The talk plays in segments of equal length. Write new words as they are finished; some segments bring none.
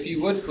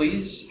you would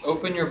please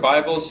open your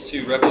Bibles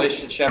to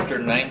Revelation chapter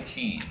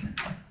 19.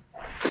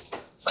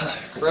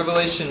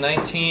 Revelation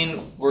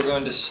 19, we're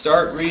going to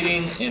start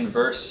reading in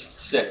verse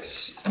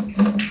 6.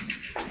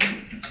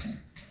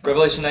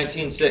 Revelation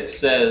 19:6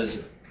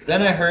 says,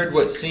 "Then I heard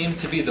what seemed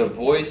to be the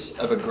voice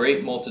of a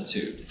great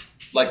multitude,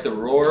 like the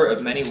roar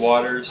of many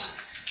waters,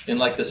 and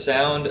like the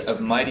sound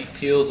of mighty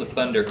peals of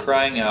thunder,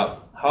 crying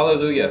out,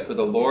 'Hallelujah, for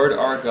the Lord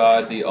our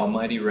God, the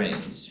Almighty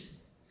reigns.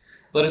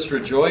 Let us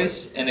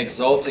rejoice and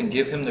exult and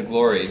give him the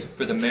glory,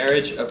 for the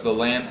marriage of the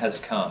Lamb has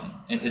come,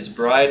 and his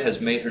bride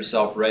has made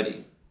herself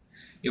ready.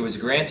 It was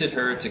granted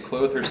her to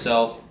clothe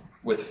herself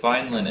with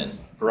fine linen,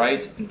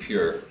 bright and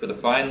pure, for the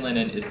fine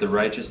linen is the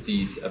righteous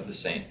deeds of the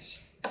saints.'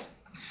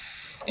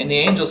 And the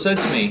angel said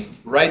to me,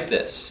 'Write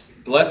this,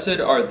 blessed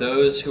are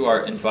those who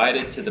are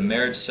invited to the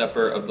marriage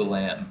supper of the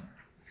Lamb.'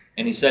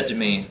 And he said to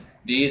me,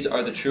 'These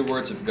are the true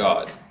words of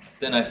God.'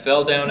 Then I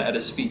fell down at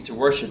his feet to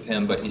worship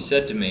him, but he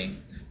said to me,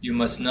 'You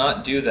must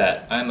not do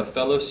that. I am a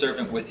fellow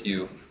servant with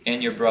you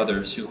and your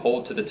brothers who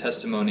hold to the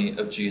testimony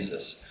of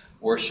Jesus.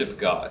 Worship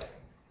God.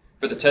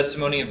 For the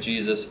testimony of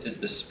Jesus is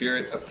the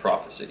spirit of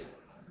prophecy.'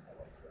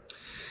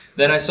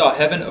 Then I saw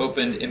heaven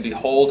opened, and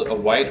behold, a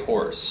white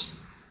horse.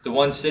 The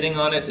one sitting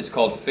on it is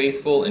called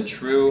Faithful and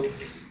True,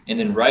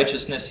 and in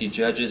righteousness he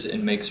judges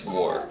and makes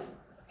war.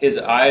 His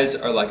eyes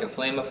are like a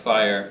flame of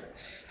fire,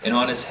 and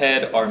on his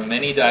head are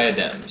many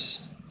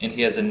diadems, and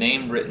he has a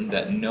name written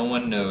that no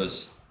one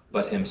knows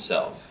but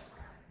himself."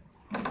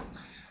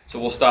 So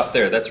we'll stop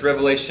there. That's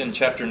Revelation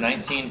chapter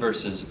 19,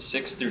 verses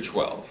 6 through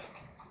 12.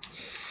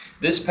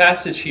 This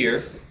passage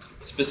here,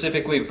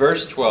 specifically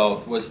verse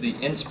 12, was the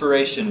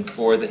inspiration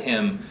for the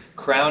hymn,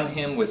 "Crown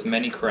Him with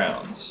Many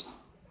Crowns."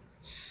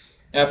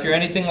 Now, if you're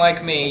anything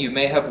like me, you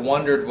may have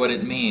wondered what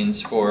it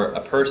means for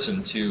a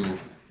person to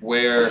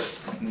wear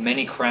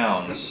many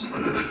crowns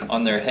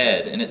on their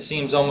head. And it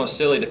seems almost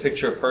silly to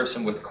picture a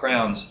person with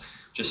crowns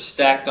just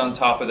stacked on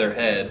top of their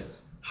head,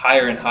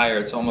 higher and higher.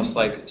 It's almost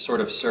like sort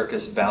of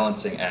circus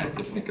balancing act,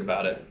 if you think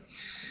about it.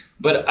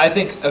 But I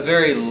think a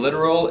very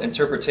literal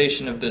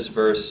interpretation of this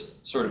verse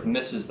sort of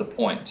misses the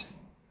point.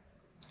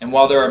 And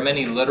while there are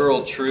many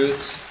literal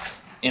truths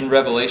in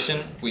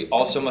Revelation, we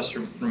also must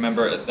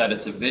remember that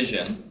it's a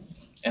vision.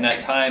 And at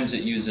times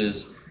it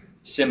uses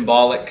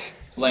symbolic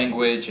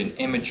language and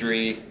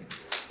imagery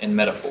and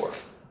metaphor.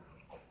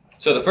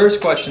 So the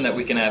first question that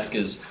we can ask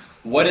is,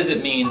 what does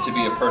it mean to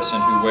be a person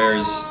who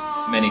wears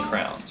many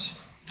crowns?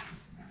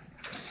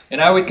 And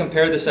I would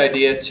compare this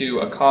idea to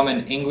a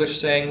common English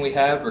saying we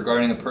have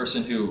regarding a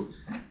person who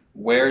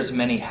wears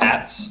many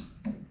hats.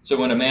 So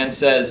when a man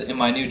says, "In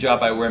my new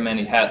job I wear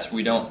many hats,"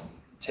 we don't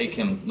take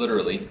him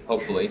literally,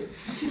 hopefully.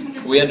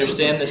 We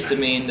understand this to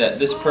mean that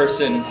this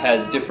person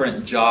has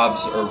different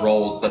jobs or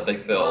roles that they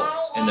fill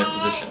in their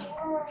position.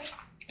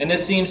 And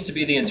this seems to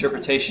be the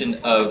interpretation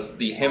of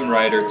the hymn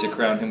writer to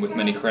crown him with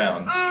many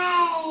crowns,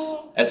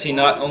 as he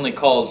not only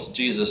calls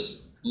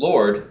Jesus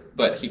Lord,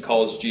 but he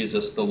calls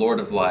Jesus the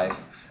Lord of life,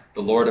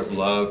 the Lord of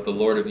love, the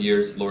Lord of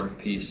years, the Lord of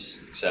peace,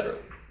 etc.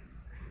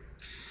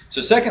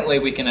 So secondly,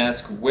 we can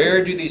ask,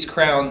 where do these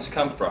crowns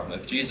come from?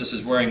 If Jesus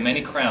is wearing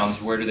many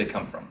crowns, where do they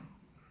come from?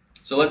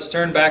 So let's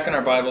turn back in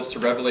our Bibles to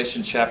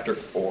Revelation chapter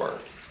 4.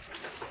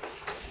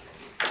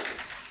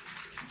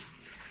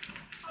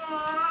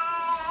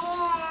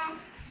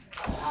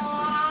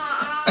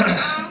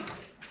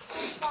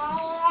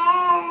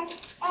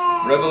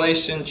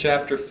 Revelation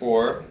chapter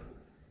 4.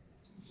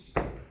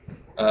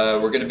 We're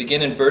going to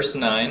begin in verse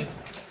 9.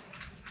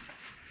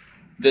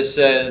 This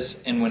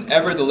says, "And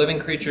whenever the living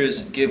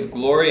creatures give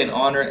glory and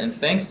honor and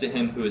thanks to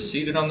him who is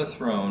seated on the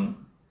throne,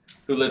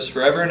 who lives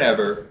forever and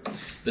ever,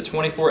 the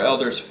 24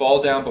 elders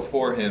fall down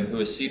before him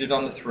who is seated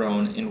on the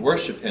throne and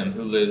worship him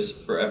who lives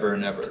forever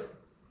and ever.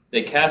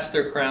 They cast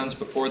their crowns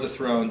before the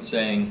throne,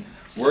 saying,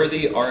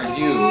 'Worthy are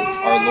you,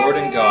 our Lord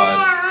and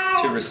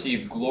God, to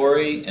receive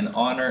glory and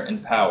honor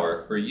and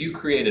power, for you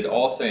created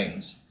all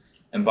things,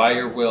 and by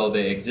your will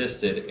they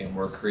existed and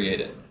were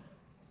created.'"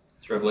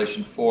 It's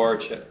Revelation 4,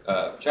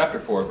 chapter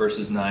 4,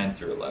 verses 9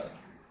 through 11.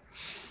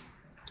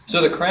 So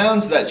the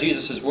crowns that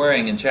Jesus is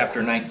wearing in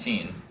chapter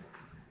 19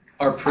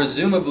 are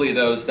presumably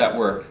those that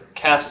were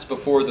cast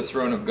before the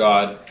throne of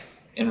God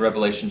in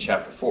Revelation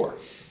chapter 4.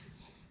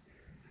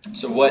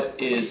 So what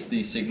is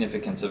the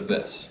significance of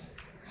this?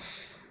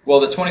 Well,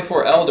 the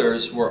 24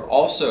 elders were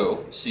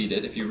also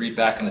seated, if you read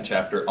back in the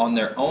chapter, on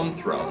their own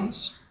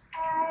thrones.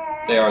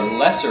 They are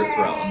lesser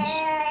thrones.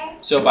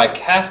 So by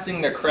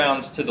casting their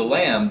crowns to the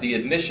Lamb, the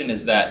admission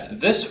is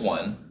that this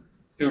one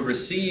who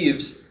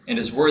receives and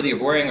is worthy of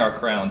wearing our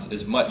crowns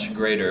is much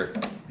greater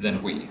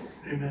than we.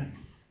 Amen.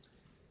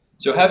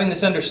 So having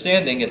this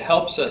understanding, it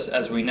helps us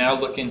as we now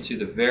look into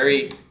the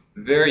very,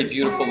 very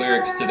beautiful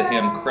lyrics to the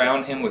hymn,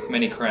 "Crown Him with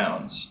Many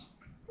Crowns."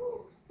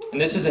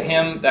 And this is a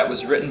hymn that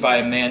was written by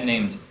a man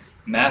named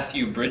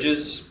Matthew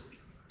Bridges.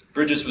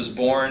 Bridges was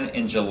born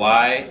in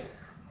July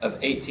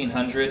of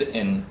 1800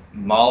 in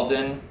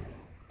Malden,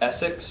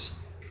 Essex.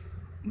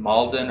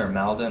 Malden or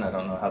Malden, I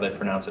don't know how they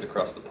pronounce it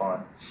across the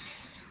pond.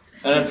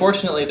 And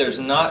unfortunately, there's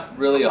not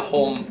really a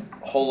whole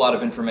a whole lot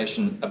of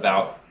information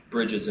about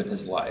Bridges in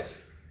his life.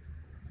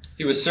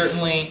 He was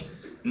certainly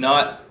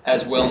not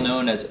as well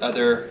known as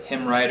other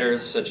hymn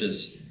writers such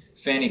as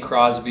Fanny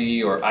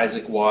Crosby or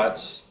Isaac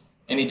Watts,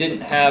 and he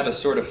didn't have a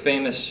sort of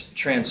famous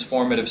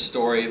transformative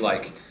story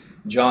like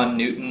John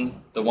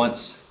Newton, the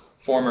once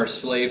former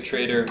slave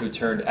trader who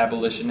turned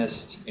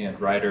abolitionist and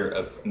writer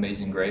of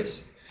Amazing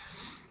Grace.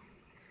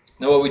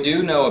 Now, what we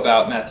do know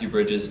about Matthew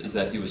Bridges is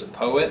that he was a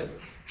poet,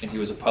 and he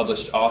was a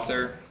published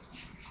author,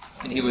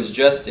 and he was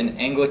just an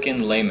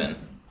Anglican layman.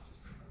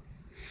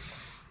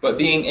 But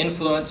being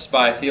influenced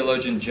by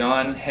theologian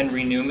John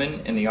Henry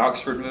Newman in the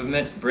Oxford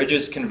movement,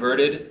 Bridges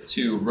converted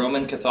to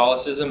Roman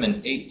Catholicism in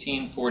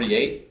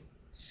 1848,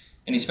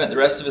 and he spent the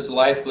rest of his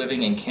life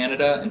living in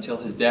Canada until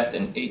his death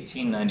in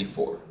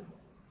 1894.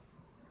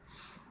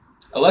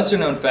 A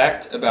lesser-known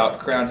fact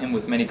about Crown Hymn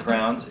with Many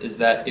Crowns is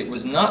that it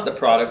was not the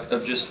product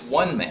of just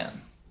one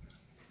man.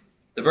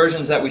 The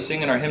versions that we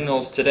sing in our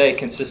hymnals today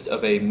consist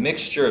of a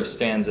mixture of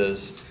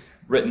stanzas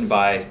written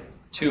by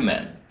two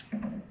men.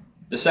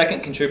 The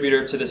second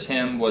contributor to this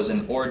hymn was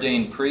an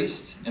ordained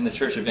priest in the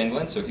Church of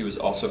England, so he was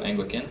also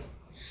Anglican,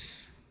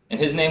 and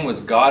his name was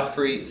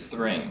Godfrey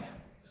Thring.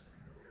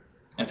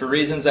 And for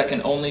reasons that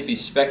can only be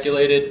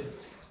speculated,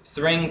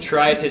 Thring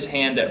tried his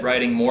hand at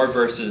writing more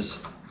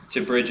verses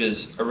to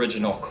Bridges'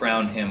 original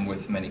Crown Hymn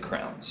with Many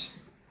Crowns.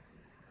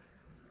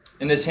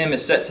 And this hymn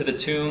is set to the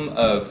tune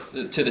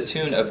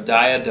of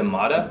Dia de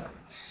Mata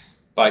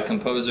by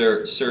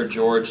composer Sir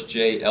George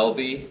J.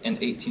 Elby in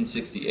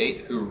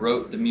 1868, who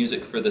wrote the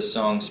music for this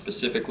song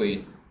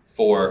specifically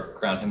for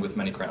Crown Hymn with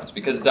Many Crowns.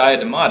 Because Dia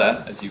de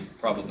Mata, as you've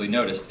probably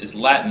noticed, is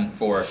Latin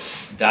for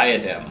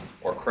diadem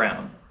or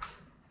crown.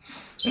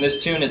 And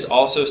this tune is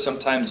also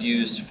sometimes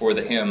used for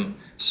the hymn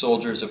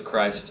Soldiers of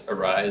Christ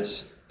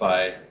Arise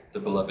by the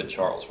beloved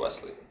Charles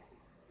Wesley.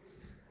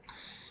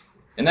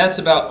 And that's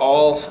about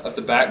all of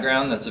the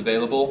background that's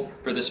available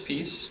for this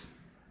piece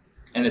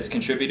and its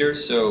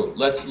contributors. So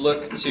let's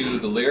look to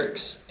the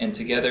lyrics and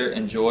together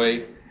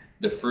enjoy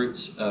the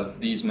fruits of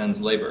these men's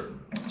labor.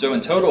 So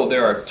in total,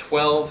 there are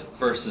 12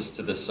 verses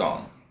to this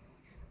song.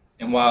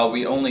 And while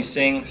we only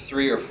sing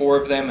 3 or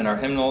 4 of them in our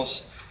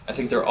hymnals, I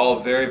think they're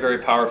all very, very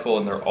powerful,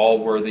 and they're all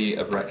worthy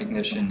of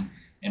recognition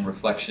and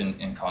reflection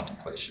and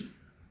contemplation.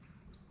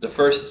 The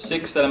first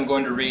 6 that I'm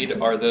going to read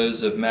are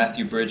those of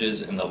Matthew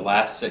Bridges, and the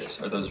last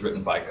 6 are those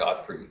written by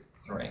Godfrey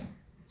Thring.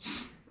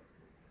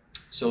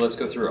 So let's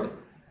go through them.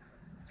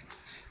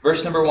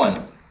 Verse number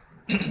 1.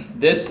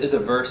 This is a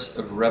verse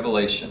of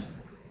revelation.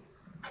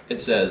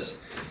 It says,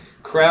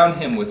 "Crown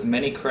him with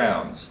many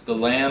crowns, the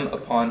Lamb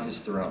upon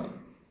his throne.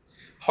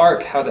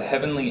 Hark how the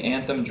heavenly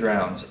anthem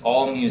drowns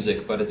all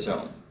music but its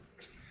own.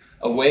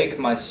 Awake,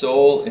 my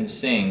soul, and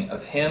sing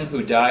of him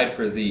who died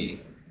for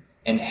thee,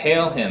 and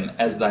hail him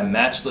as thy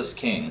matchless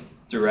King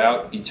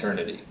throughout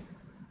eternity."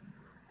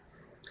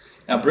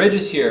 Now,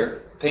 Bridges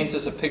here paints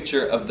us a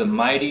picture of the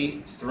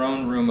mighty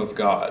throne room of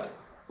God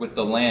with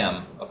the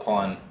Lamb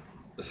upon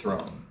the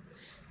throne.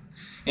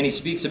 And he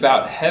speaks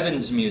about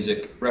heaven's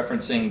music,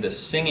 referencing the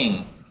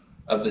singing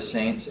of the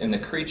saints and the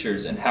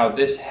creatures, and how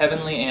this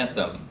heavenly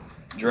anthem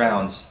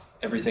drowns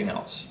everything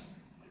else.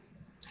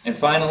 And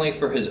finally,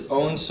 for his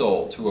own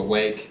soul to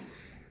awake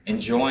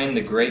and join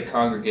the great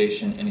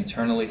congregation in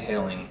eternally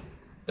hailing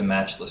the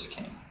matchless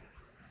King.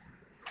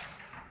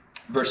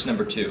 Verse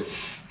number 2.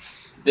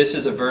 This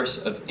is a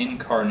verse of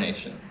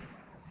incarnation.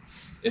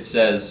 It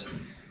says,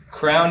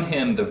 "Crown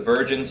him the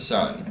Virgin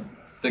Son,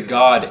 the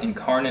God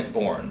incarnate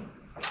born,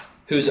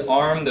 whose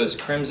arm those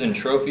crimson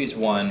trophies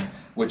won,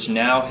 which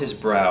now his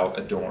brow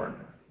adorn.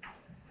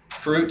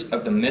 Fruit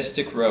of the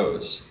mystic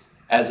rose,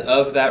 as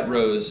of that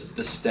rose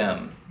the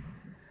stem,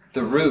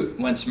 the root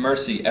whence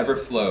mercy ever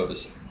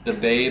flows, the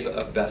babe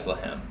of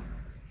Bethlehem."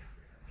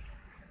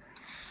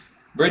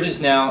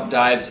 Bridges now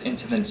dives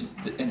into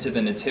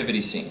the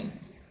nativity scene,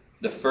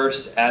 the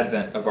first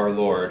advent of our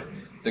Lord,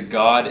 the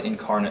God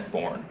incarnate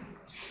born,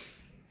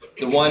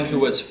 the one who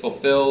was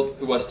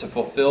to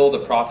fulfill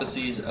the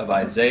prophecies of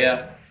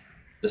Isaiah,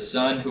 the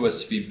Son who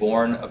was to be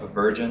born of a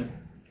virgin.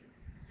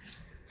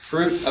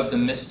 Fruit of the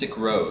mystic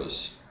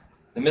rose.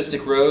 The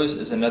mystic rose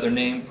is another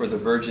name for the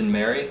Virgin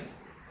Mary.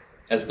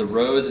 As the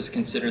rose is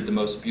considered the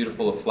most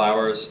beautiful of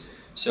flowers,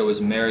 so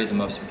is Mary the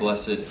most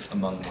blessed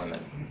among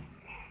women.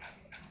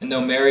 And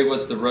though Mary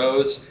was the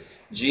rose,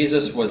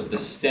 Jesus was the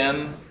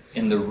stem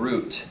and the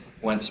root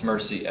whence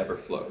mercy ever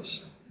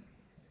flows.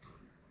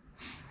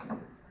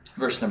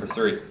 Verse number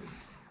 3.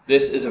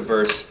 This is a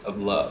verse of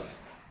love.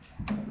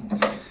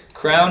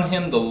 "Crown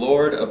him the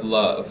Lord of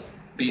love.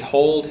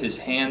 Behold his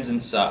hands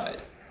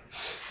inside.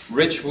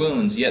 Rich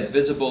wounds yet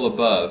visible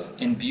above,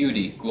 in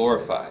beauty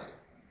glorified.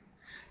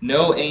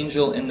 No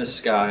angel in the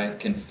sky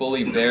can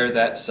fully bear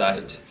that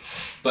sight,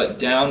 but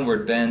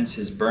downward bends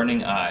his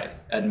burning eye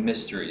at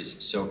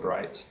mysteries so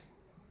bright."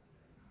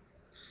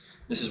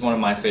 This is one of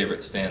my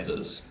favorite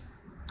stanzas.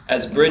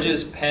 As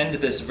Bridges penned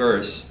this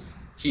verse,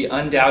 he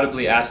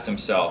undoubtedly asked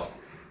himself,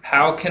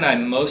 how can I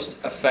most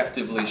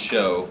effectively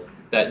show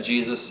that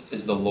Jesus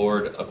is the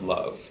Lord of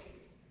love?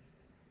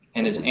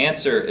 And his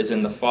answer is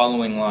in the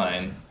following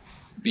line,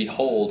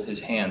 behold his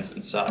hands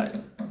and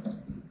side.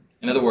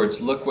 In other words,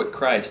 look what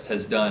Christ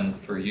has done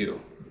for you.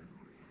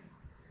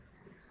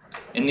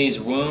 In these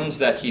wounds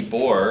that he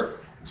bore,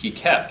 he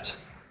kept,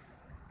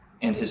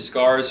 and his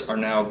scars are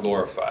now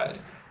glorified.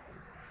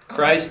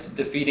 Christ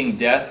defeating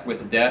death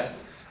with death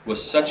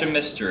was such a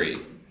mystery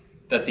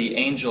that the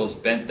angels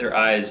bent their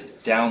eyes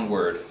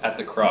downward at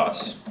the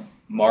cross,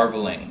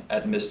 marveling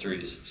at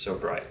mysteries so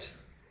bright.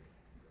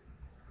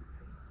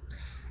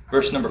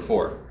 Verse number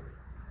 4.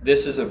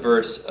 This is a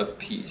verse of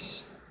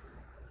peace.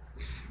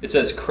 It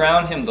says,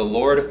 crown him the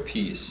Lord of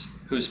peace,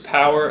 whose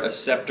power a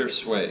scepter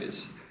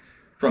sways.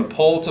 From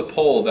pole to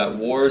pole that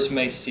wars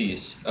may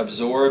cease,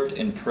 absorbed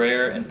in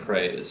prayer and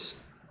praise.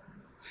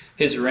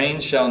 His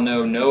reign shall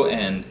know no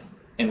end,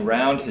 and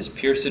round his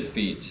pierced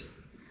feet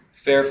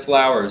fair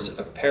flowers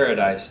of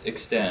paradise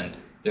extend,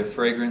 their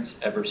fragrance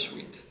ever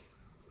sweet.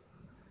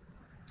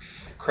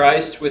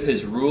 Christ with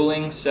his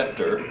ruling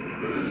scepter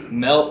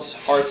melts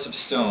hearts of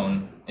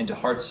stone into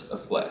hearts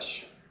of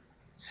flesh.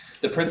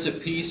 The Prince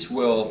of Peace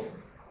will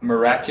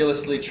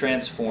miraculously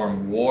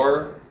transform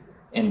war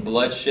and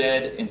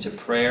bloodshed into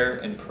prayer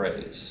and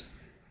praise.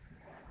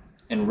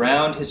 And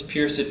round his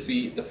pierced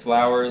feet the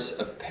flowers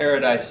of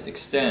paradise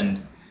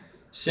extend,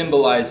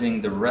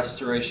 symbolizing the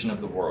restoration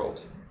of the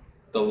world,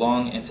 the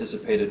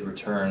long-anticipated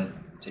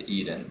return to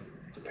Eden,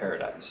 to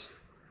paradise.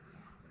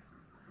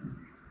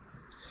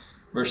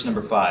 Verse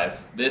number 5.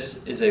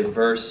 This is a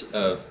verse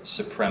of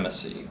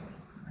supremacy.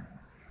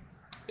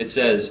 It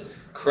says,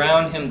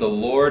 crown him the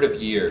Lord of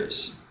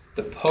years,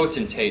 the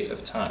potentate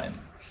of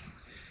time,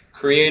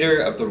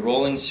 creator of the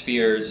rolling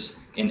spheres,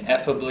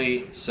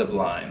 ineffably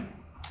sublime,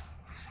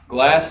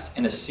 glassed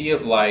in a sea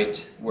of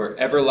light where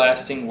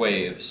everlasting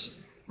waves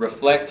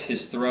reflect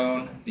his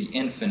throne, the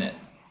infinite,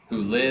 who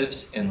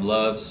lives and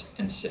loves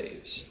and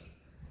saves.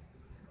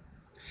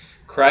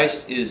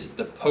 Christ is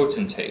the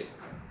potentate.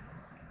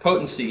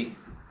 Potency,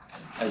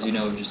 as you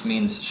know, just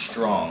means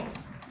strong.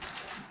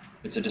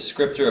 It's a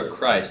descriptor of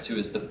Christ, who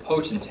is the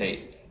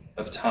potentate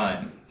of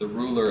time, the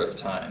ruler of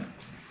time,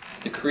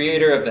 the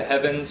creator of the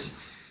heavens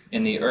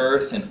and the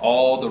earth and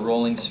all the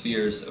rolling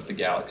spheres of the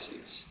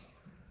galaxies.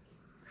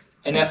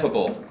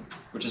 Ineffable,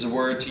 which is a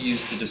word to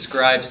use to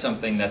describe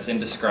something that's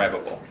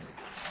indescribable.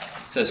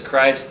 It says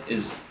Christ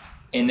is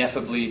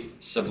ineffably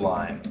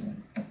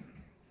sublime.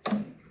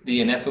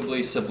 The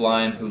ineffably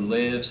sublime who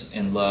lives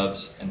and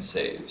loves and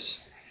saves.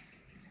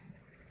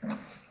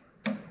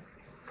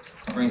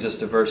 Brings us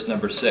to verse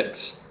number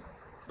 6.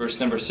 Verse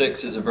number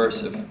 6 is a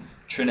verse of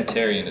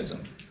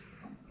Trinitarianism.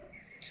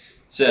 It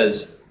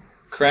says,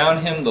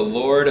 crown him the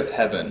Lord of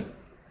heaven,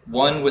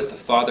 one with the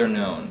Father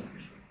known,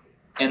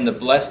 and the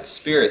blessed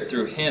Spirit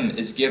through him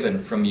is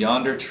given from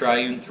yonder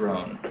triune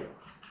throne.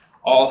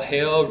 All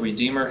hail,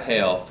 Redeemer,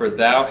 hail, for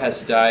thou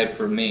hast died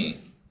for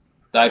me.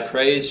 Thy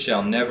praise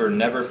shall never,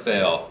 never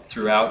fail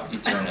throughout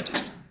eternity.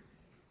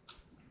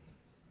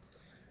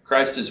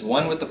 Christ is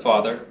one with the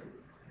Father,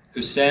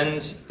 who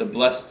sends the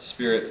blessed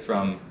Spirit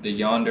from the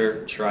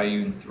yonder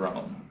triune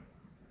throne.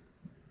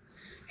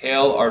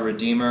 Hail our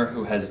Redeemer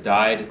who has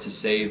died to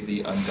save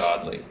the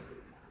ungodly.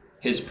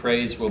 His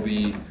praise will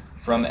be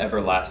from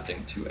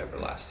everlasting to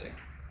everlasting.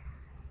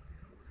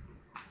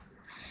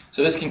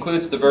 So this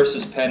concludes the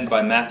verses penned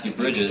by Matthew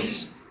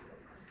Bridges.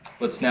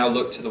 Let's now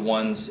look to the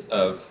ones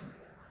of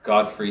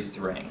Godfrey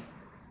Thring.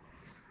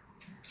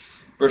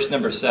 Verse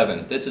number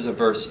 7. This is a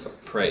verse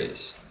of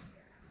praise.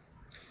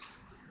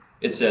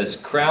 It says,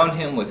 crown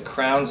him with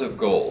crowns of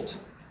gold,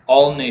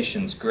 all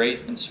nations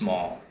great and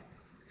small.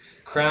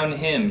 Crown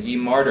him, ye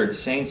martyred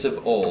saints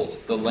of old,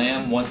 the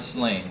Lamb once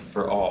slain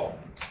for all.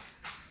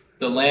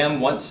 The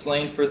Lamb once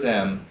slain for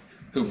them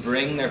who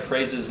bring their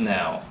praises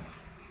now,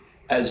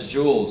 as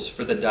jewels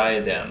for the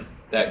diadem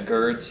that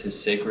girds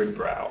his sacred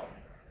brow.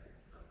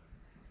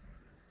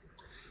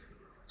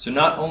 So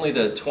not only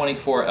the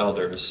 24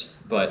 elders,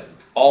 but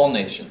all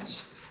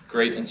nations,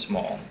 great and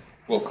small,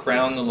 will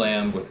crown the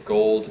Lamb with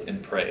gold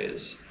and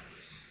praise.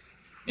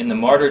 And the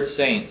martyred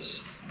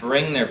saints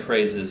bring their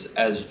praises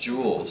as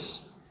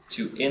jewels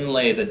to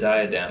inlay the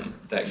diadem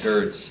that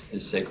girds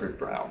his sacred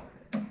brow.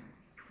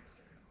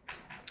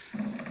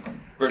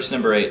 Verse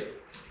number 8.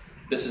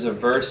 This is a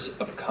verse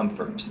of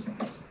comfort.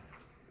 It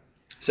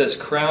says,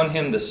 crown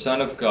him the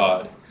Son of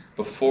God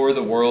before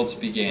the worlds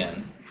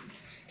began,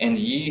 and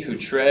ye who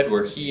tread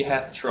where he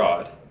hath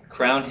trod,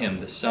 crown him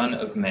the Son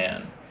of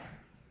Man,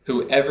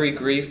 who every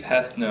grief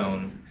hath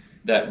known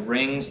that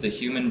wrings the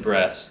human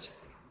breast,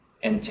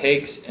 and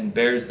takes and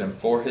bears them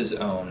for his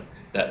own,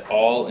 that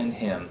all in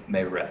him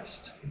may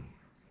rest.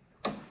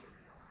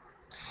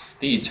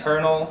 The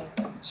eternal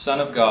Son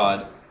of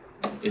God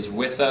is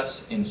with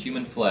us in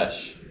human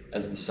flesh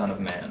as the Son of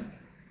Man.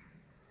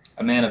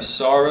 A man of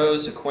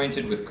sorrows,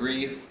 acquainted with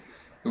grief,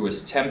 who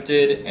was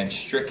tempted and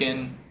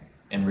stricken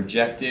and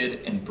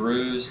rejected and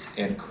bruised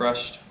and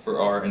crushed for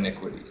our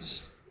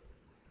iniquities.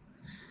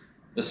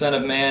 The Son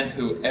of Man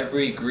who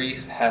every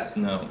grief hath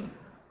known.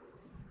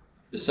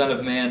 The Son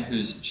of Man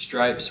whose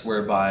stripes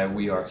whereby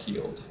we are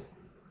healed.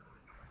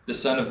 the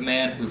Son of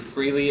Man who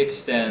freely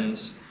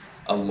extends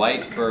a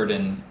light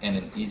burden and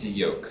an easy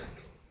yoke,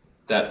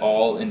 that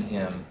all in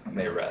him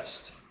may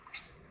rest.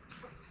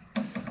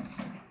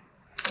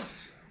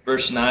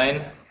 Verse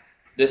 9,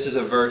 this is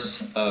a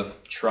verse of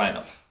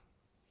triumph.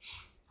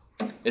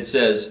 It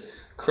says,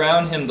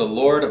 "Crown him the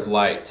Lord of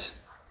light,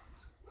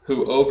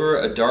 who over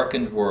a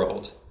darkened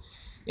world,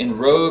 in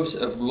robes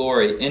of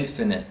glory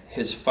infinite,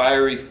 his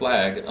fiery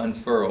flag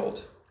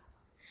unfurled,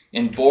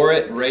 and bore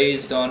it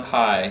raised on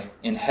high,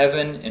 in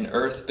heaven and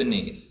earth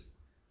beneath,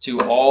 to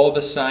all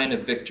the sign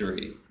of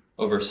victory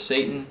over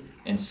Satan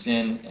and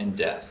sin and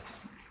death."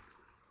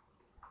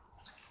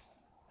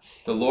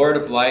 The Lord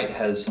of light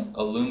has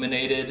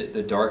illuminated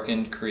the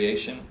darkened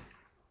creation.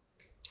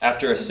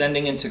 After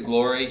ascending into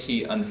glory,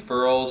 he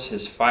unfurls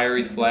his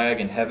fiery flag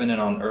in heaven and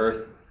on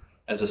earth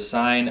as a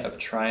sign of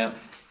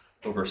triumph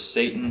over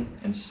Satan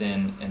and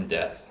sin and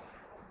death.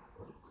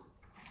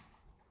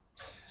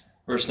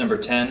 Verse number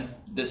 10,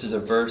 this is a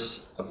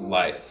verse of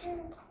life.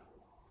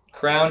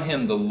 "Crown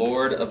him the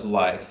Lord of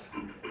life,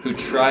 who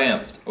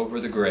triumphed over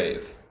the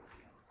grave,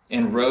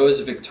 and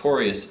rose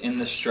victorious in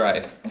the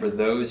strife for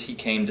those he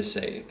came to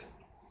save.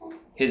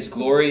 His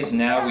glories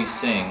now we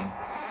sing,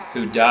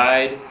 who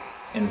died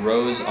and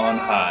rose on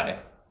high,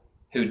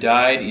 who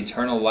died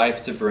eternal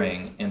life to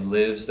bring, and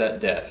lives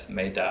that death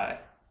may die."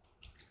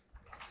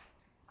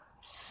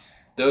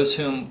 Those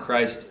whom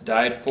Christ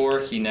died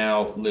for, he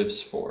now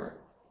lives for.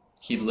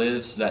 He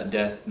lives that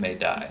death may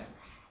die.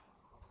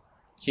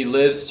 He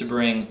lives to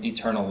bring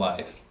eternal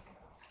life.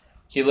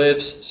 He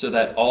lives so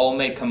that all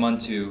may come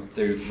unto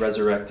the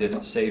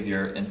resurrected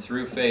Savior, and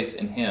through faith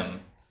in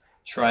him,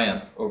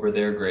 triumph over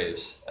their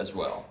graves as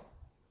well.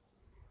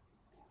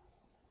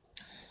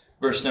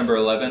 Verse number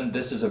 11,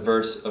 this is a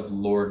verse of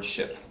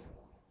lordship.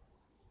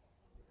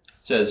 It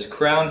says,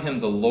 "Crown him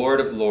the Lord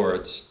of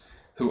lords,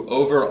 who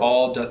over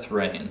all doth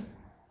reign,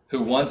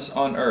 who once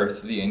on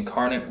earth the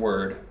incarnate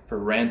Word for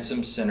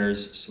ransom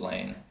sinners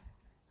slain,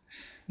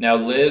 now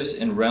lives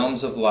in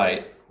realms of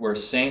light, where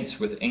saints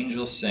with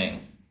angels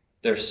sing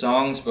their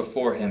songs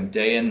before him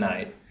day and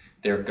night,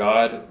 their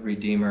God,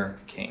 Redeemer,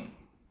 King."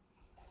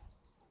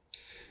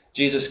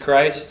 Jesus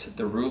Christ,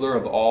 the ruler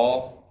of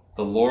all,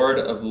 the Lord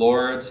of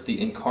lords,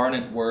 the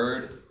incarnate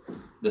Word,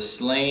 the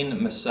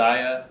slain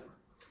Messiah,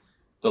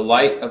 the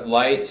light of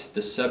light,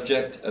 the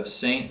subject of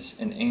saints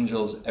and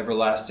angels'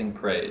 everlasting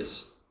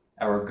praise,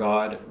 our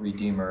God,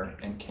 Redeemer,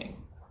 and King.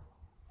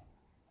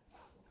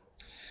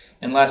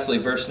 And lastly,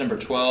 verse number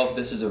 12,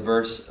 this is a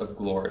verse of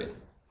glory.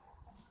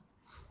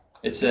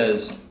 It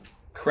says,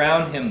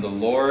 "Crown him the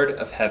Lord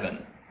of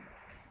heaven,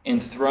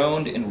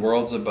 enthroned in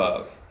worlds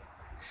above.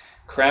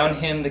 Crown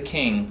him the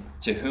King,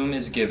 to whom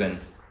is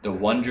given the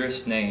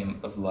wondrous name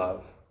of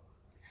love.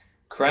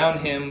 Crown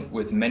him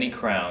with many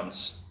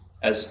crowns,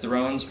 as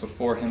thrones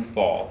before him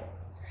fall.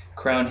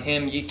 Crown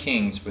him, ye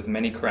kings, with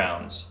many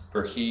crowns,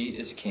 for he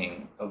is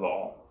King of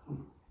all."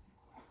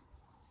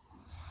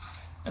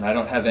 And I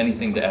don't have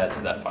anything to add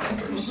to that Bible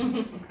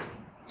verse.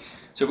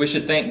 So we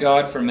should thank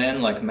God for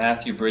men like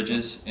Matthew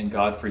Bridges and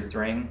Godfrey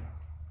Thring.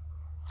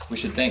 We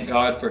should thank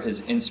God for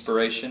his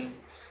inspiration,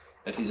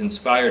 that he's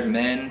inspired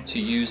men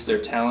to use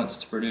their talents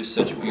to produce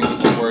such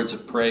beautiful words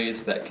of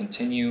praise that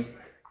continue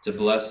to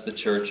bless the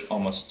church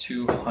almost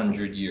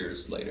 200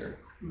 years later.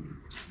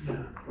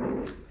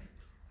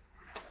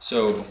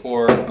 So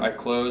before I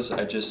close,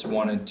 I just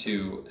wanted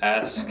to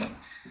ask,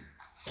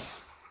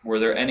 were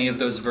there any of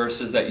those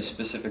verses that you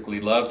specifically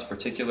loved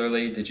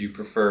particularly? Did you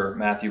prefer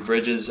Matthew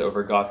Bridges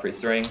over Godfrey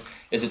Thring?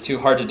 Is it too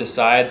hard to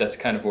decide? That's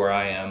kind of where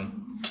I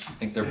am. I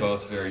think they're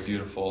both very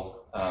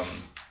beautiful.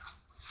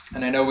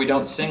 And I know we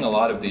don't sing a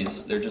lot of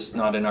these. They're just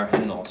not in our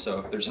hymnal. So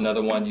if there's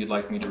another one you'd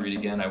like me to read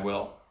again, I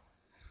will.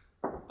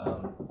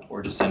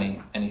 Or just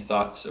any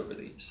thoughts over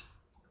these?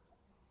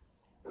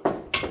 I'd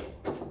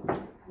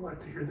like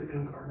to hear the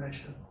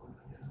incarnation.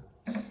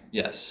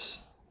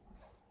 Yes.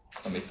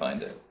 Let me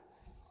find it.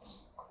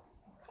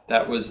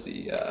 That was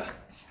the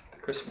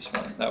Christmas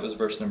one. That was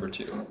verse number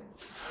 2.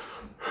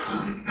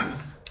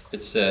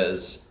 It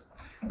says,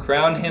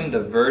 "Crown him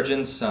the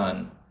virgin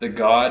Son, the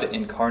God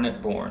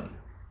incarnate born,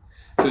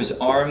 whose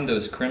arm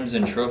those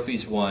crimson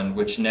trophies won,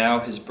 which now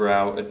his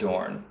brow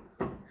adorn.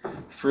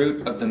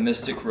 Fruit of the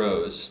mystic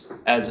rose,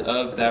 as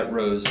of that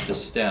rose the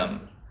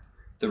stem,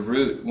 the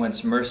root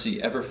whence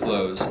mercy ever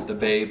flows, the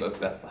babe of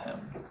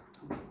Bethlehem."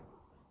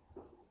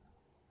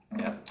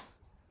 Yeah.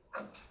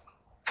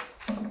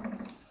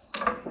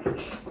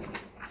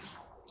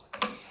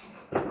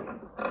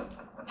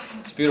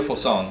 It's a beautiful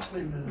song.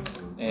 Amen.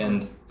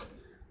 And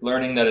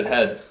learning that it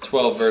had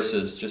 12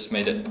 verses just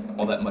made it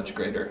all that much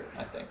greater,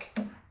 I think.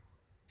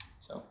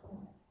 So,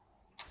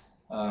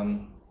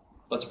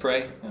 let's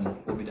pray and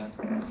we'll be done.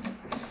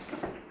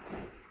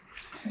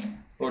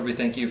 Lord, we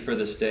thank you for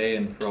this day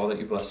and for all that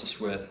you bless us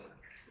with.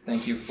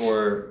 Thank you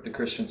for the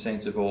Christian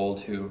saints of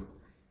old who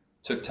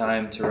took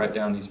time to write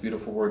down these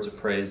beautiful words of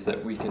praise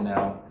that we can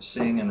now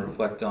sing and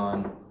reflect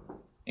on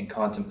and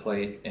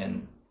contemplate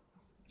and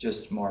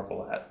just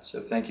marvel at.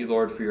 So thank you,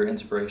 Lord, for your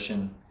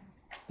inspiration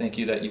Thank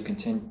you that you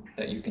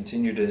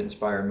continue to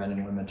inspire men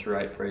and women to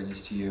write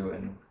praises to you.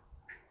 And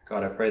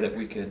God, I pray that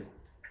we could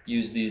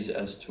use these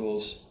as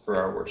tools for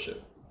our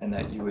worship, and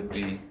that you would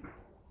be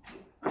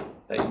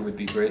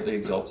greatly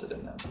exalted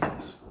in them.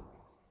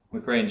 We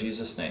pray in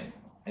Jesus' name.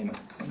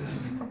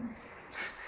 Amen.